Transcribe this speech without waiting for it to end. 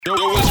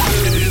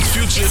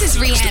This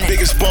is Rihanna. The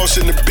biggest boss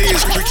in the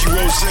biz, Ricky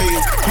Rose.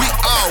 We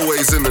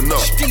always in the know.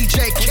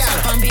 DJ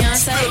Khaled. I'm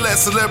Beyonce. Feel that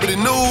celebrity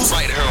news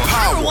right here on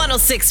Power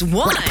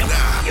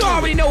 106.1. You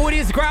already know who it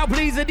is, crowd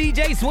pleaser,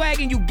 DJ Swag,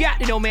 and you got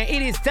to know, man.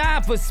 It is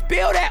time for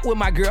Spill That with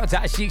my girl,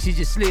 Ty Chic. She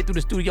just slid through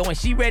the studio and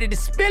she ready to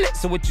spill it.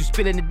 So what you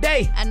spilling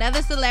today?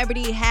 Another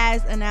celebrity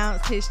has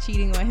announced his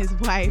cheating on his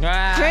wife.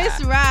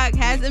 Chris Rock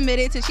has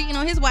admitted to cheating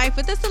on his wife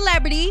with a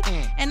celebrity,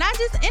 and not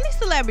just any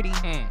celebrity.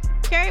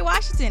 Kerry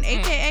Washington,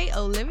 a.k.a.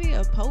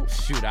 Olivia Pope.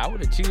 Shoot, I would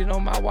have cheated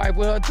on my wife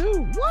with her,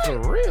 too. What? For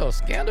real.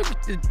 Scandal.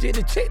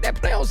 The chick that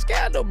play on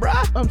Scandal,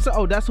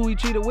 bruh. That's who he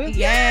cheated with?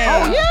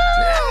 Yeah. Oh,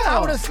 yeah. I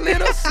would have slid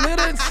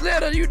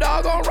her. You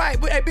doggone right.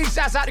 But, hey, big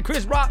shouts out to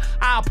Chris Rock.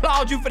 I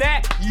applaud you for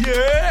that.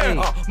 Yeah.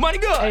 Hey. Money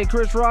good. Hey,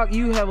 Chris Rock,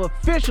 you have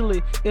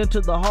officially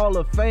entered the Hall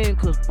of Fame.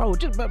 Because, bro,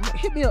 just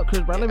hit me up,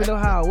 Chris Rock. Let me know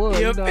how it was.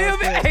 You feel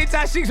me? Hey,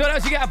 Ty Chic, what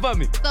else you got for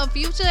me? So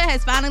Future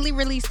has finally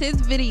released his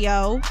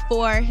video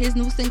for his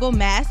new single,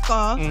 Mask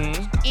Off.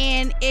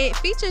 And it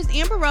features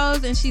Amber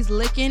Rose, and she's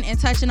licking and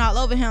touching all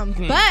over him.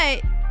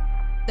 But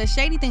the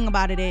shady thing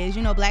about it is,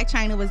 Blac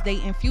Chyna was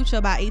dating Future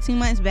about 18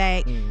 months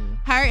back.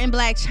 Her and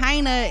Blac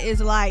Chyna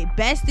is like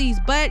besties,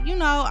 but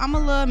I'm a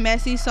little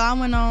messy, so I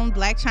went on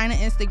Blac Chyna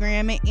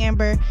Instagram and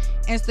Amber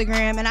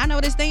Instagram, and I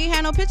noticed they ain't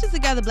had no pictures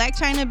together. Blac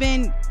Chyna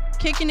been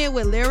kicking it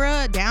with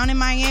Lyra down in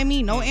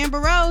Miami, no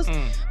Amber Rose.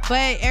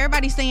 But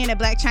everybody's saying that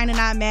Blac Chyna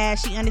not mad.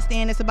 She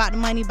understands it's about the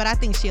money, but I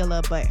think she a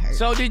little butthurt.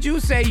 So did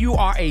you say you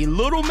are a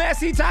little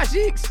messy, Ty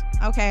Chic?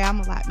 Okay, I'm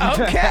a lot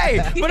messy.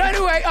 Okay. But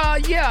anyway,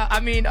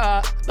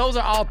 those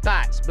are all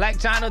thoughts. Blac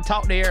Chyna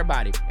talk to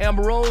everybody.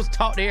 Amber Rose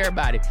talk to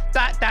everybody.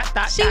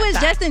 She was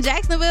just in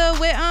Jacksonville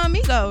with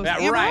Migos.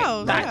 That's Amber right.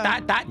 Rose.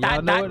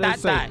 Y'all know what they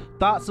say.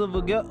 Thoughts of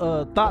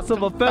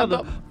a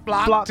feather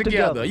flock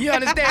together. You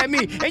understand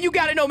me? And you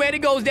gotta know, man, it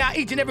goes down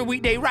each and every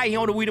weekday right here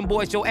on the We Them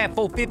Boys Show at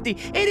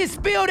 4:50. It is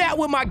Spilled Out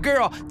with my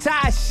girl,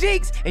 Ty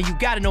Chic. And you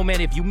gotta know,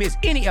 man, if you miss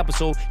any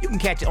episode, you can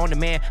catch it on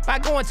demand by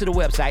going to the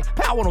website,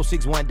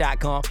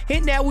 power1061.com,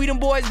 hitting that We Them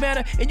Boys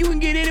banner, and you can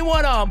get any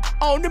one of them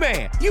on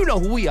demand. You know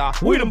who we are.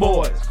 We Them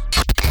Boys.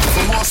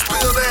 For more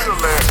Spill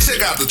That,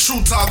 check out the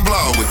True Talk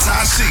blog with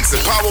Ty Chic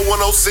at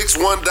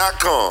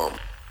power1061.com.